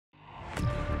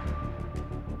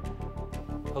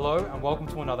Hello and welcome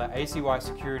to another ACY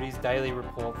Securities Daily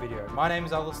Report video. My name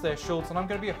is Alistair Schultz and I'm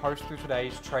going to be a host through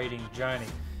today's trading journey.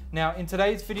 Now in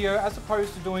today's video, as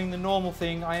opposed to doing the normal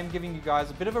thing, I am giving you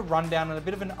guys a bit of a rundown and a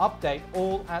bit of an update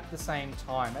all at the same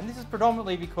time. And this is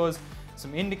predominantly because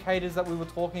some indicators that we were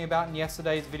talking about in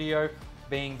yesterday's video,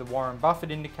 being the Warren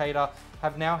Buffett indicator,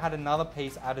 have now had another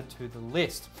piece added to the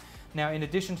list. Now, in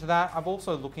addition to that, I'm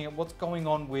also looking at what's going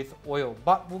on with oil,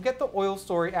 but we'll get the oil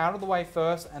story out of the way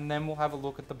first, and then we'll have a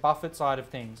look at the Buffett side of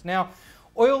things. Now,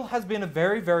 oil has been a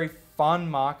very, very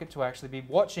fun market to actually be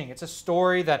watching. It's a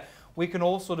story that we can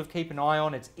all sort of keep an eye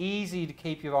on. It's easy to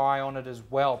keep your eye on it as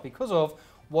well because of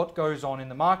what goes on in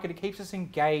the market. It keeps us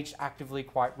engaged actively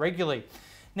quite regularly.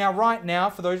 Now, right now,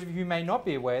 for those of you who may not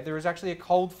be aware, there is actually a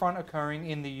cold front occurring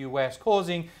in the US,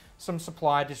 causing some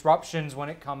supply disruptions when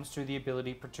it comes to the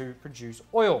ability to produce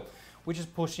oil, which is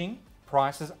pushing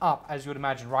prices up, as you would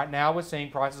imagine. Right now, we're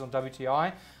seeing prices on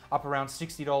WTI up around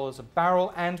 $60 a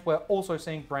barrel, and we're also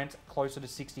seeing Brent closer to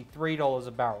 $63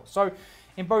 a barrel. So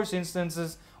in both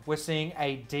instances, we're seeing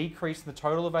a decrease in the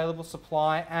total available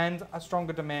supply and a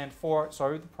stronger demand for it,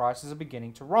 so the prices are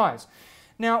beginning to rise.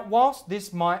 Now, whilst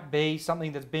this might be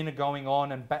something that's been going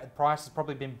on and the price has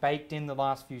probably been baked in the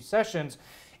last few sessions,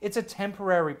 it's a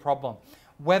temporary problem.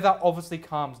 Weather obviously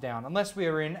calms down. Unless we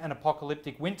are in an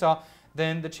apocalyptic winter,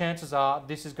 then the chances are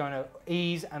this is going to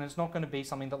ease and it's not going to be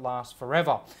something that lasts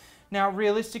forever. Now,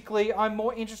 realistically, I'm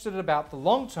more interested about the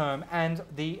long term and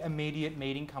the immediate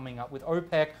meeting coming up with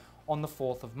OPEC on the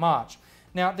 4th of March.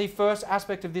 Now, the first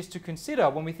aspect of this to consider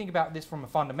when we think about this from a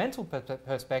fundamental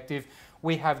perspective,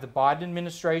 we have the Biden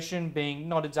administration being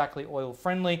not exactly oil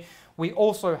friendly. We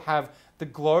also have the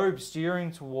globe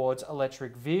steering towards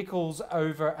electric vehicles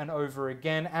over and over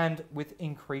again and with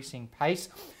increasing pace.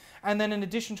 And then in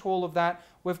addition to all of that,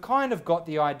 we've kind of got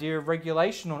the idea of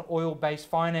regulation on oil-based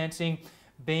financing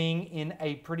being in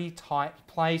a pretty tight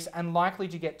place and likely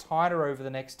to get tighter over the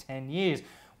next 10 years,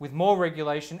 with more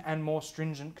regulation and more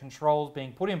stringent controls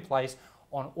being put in place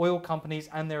on oil companies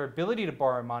and their ability to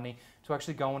borrow money to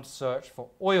actually go and search for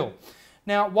oil.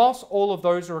 Now, whilst all of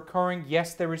those are occurring,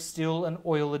 yes, there is still an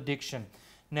oil addiction.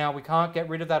 Now, we can't get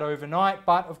rid of that overnight,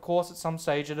 but of course, at some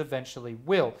stage, it eventually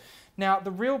will. Now,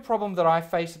 the real problem that I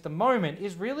face at the moment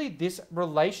is really this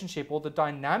relationship or the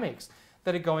dynamics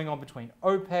that are going on between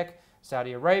OPEC,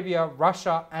 Saudi Arabia,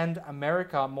 Russia, and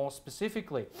America more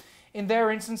specifically. In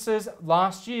their instances,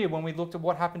 last year, when we looked at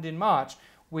what happened in March,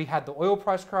 we had the oil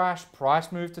price crash,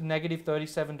 price moved to negative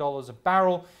 $37 a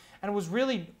barrel, and it was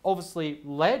really obviously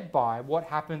led by what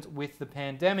happened with the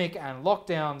pandemic and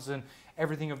lockdowns and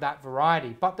everything of that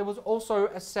variety. But there was also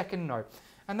a second note,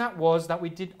 and that was that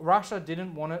Russia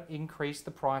didn't want to increase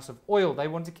the price of oil. They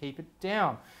wanted to keep it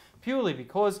down, purely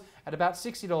because at about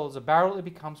 $60 a barrel, it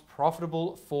becomes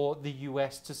profitable for the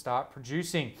US to start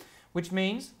producing, which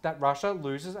means that Russia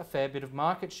loses a fair bit of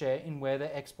market share in where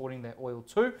they're exporting their oil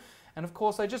to. And of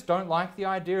course, they just don't like the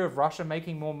idea of Russia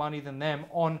making more money than them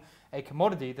on a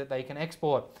commodity that they can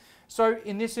export. So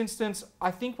in this instance,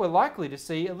 I think we're likely to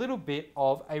see a little bit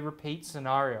of a repeat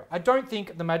scenario. I don't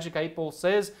think the magic 8 ball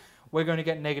says we're going to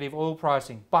get negative oil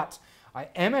pricing, but I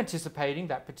am anticipating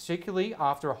that particularly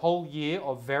after a whole year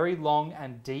of very long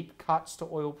and deep cuts to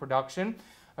oil production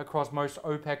across most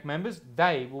OPEC members,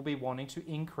 they will be wanting to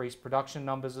increase production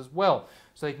numbers as well,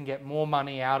 so they can get more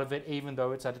money out of it even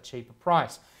though it's at a cheaper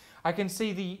price. I can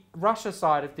see the Russia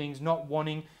side of things not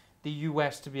wanting the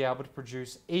US to be able to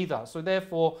produce either. So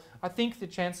therefore, I think the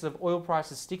chances of oil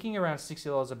prices sticking around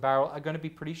 $60 a barrel are going to be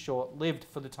pretty short-lived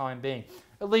for the time being,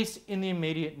 at least in the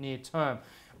immediate near term.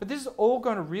 But this is all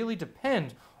going to really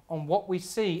depend on what we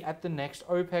see at the next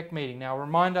OPEC meeting. Now, a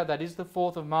reminder, that is the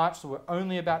 4th of March, so we're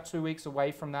only about 2 weeks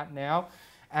away from that now.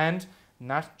 And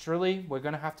naturally, we're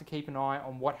going to have to keep an eye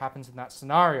on what happens in that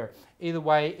scenario. Either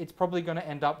way, it's probably going to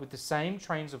end up with the same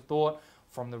trains of thought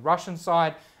from the Russian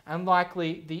side, and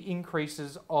likely the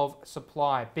increases of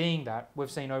supply, being that we've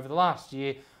seen over the last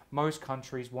year most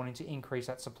countries wanting to increase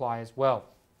that supply as well.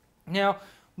 Now,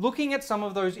 looking at some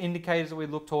of those indicators that we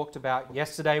talked about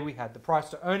yesterday, we had the price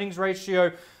to earnings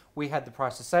ratio, we had the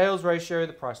price to sales ratio,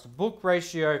 the price to book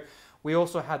ratio, we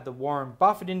also had the Warren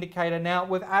Buffett indicator. Now,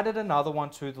 we've added another one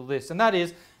to the list, and that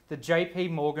is the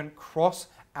JP Morgan Cross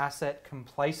Asset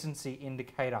Complacency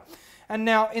Indicator. And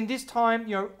now, in this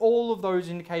time, all of those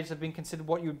indicators have been considered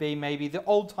what you would be maybe the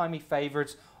old-timey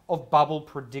favorites of bubble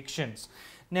predictions.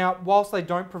 Now, whilst they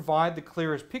don't provide the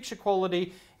clearest picture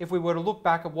quality, if we were to look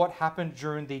back at what happened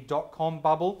during the dot-com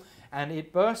bubble and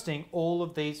it bursting, all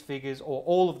of these figures or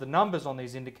all of the numbers on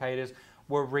these indicators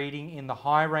were reading in the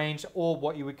high range or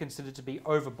what you would consider to be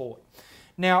overbought.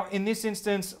 Now, in this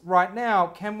instance, right now,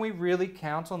 can we really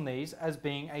count on these as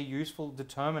being a useful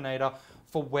determinator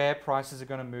for where prices are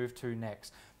going to move to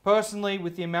next? Personally,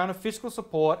 with the amount of fiscal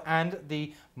support and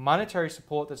the monetary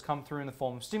support that's come through in the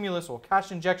form of stimulus or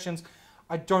cash injections,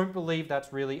 I don't believe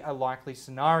that's really a likely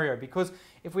scenario, because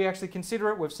if we actually consider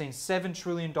it, we've seen $7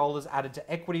 trillion added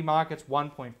to equity markets,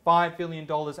 $1.5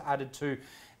 billion added to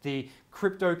the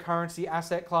cryptocurrency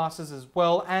asset classes as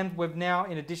well, and we've now,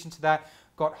 in addition to that,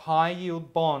 got high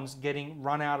yield bonds getting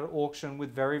run out at auction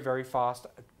with very, very fast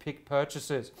pick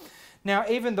purchases. Now,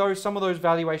 even though some of those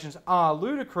valuations are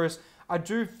ludicrous, I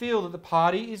do feel that the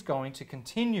party is going to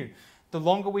continue. The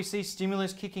longer we see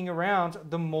stimulus kicking around,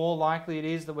 the more likely it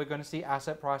is that we're going to see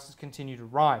asset prices continue to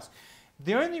rise.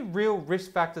 The only real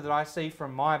risk factor that I see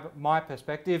from my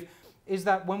perspective is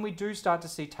that when we do start to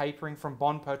see tapering from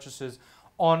bond purchases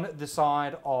on the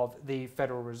side of the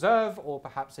Federal Reserve or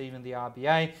perhaps even the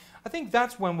RBA, I think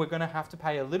that's when we're going to have to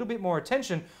pay a little bit more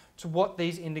attention to what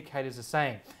these indicators are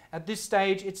saying. At this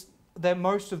stage, it's that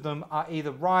most of them are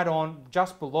either right on,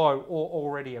 just below, or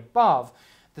already above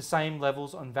the same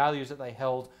levels and values that they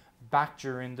held back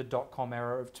during the dot-com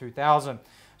era of 2000.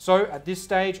 So at this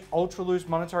stage, ultra-loose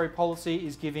monetary policy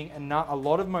is giving a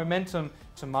lot of momentum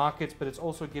to markets, but it's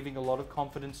also giving a lot of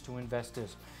confidence to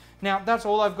investors. Now, that's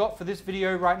all I've got for this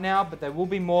video right now, but there will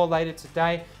be more later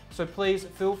today. So please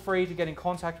feel free to get in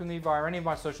contact with me via any of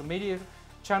my social media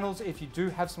channels if you do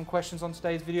have some questions on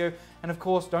today's video. And of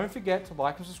course, don't forget to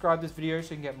like and subscribe this video so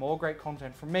you can get more great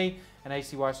content from me and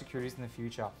ACY Securities in the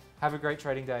future. Have a great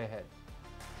trading day ahead.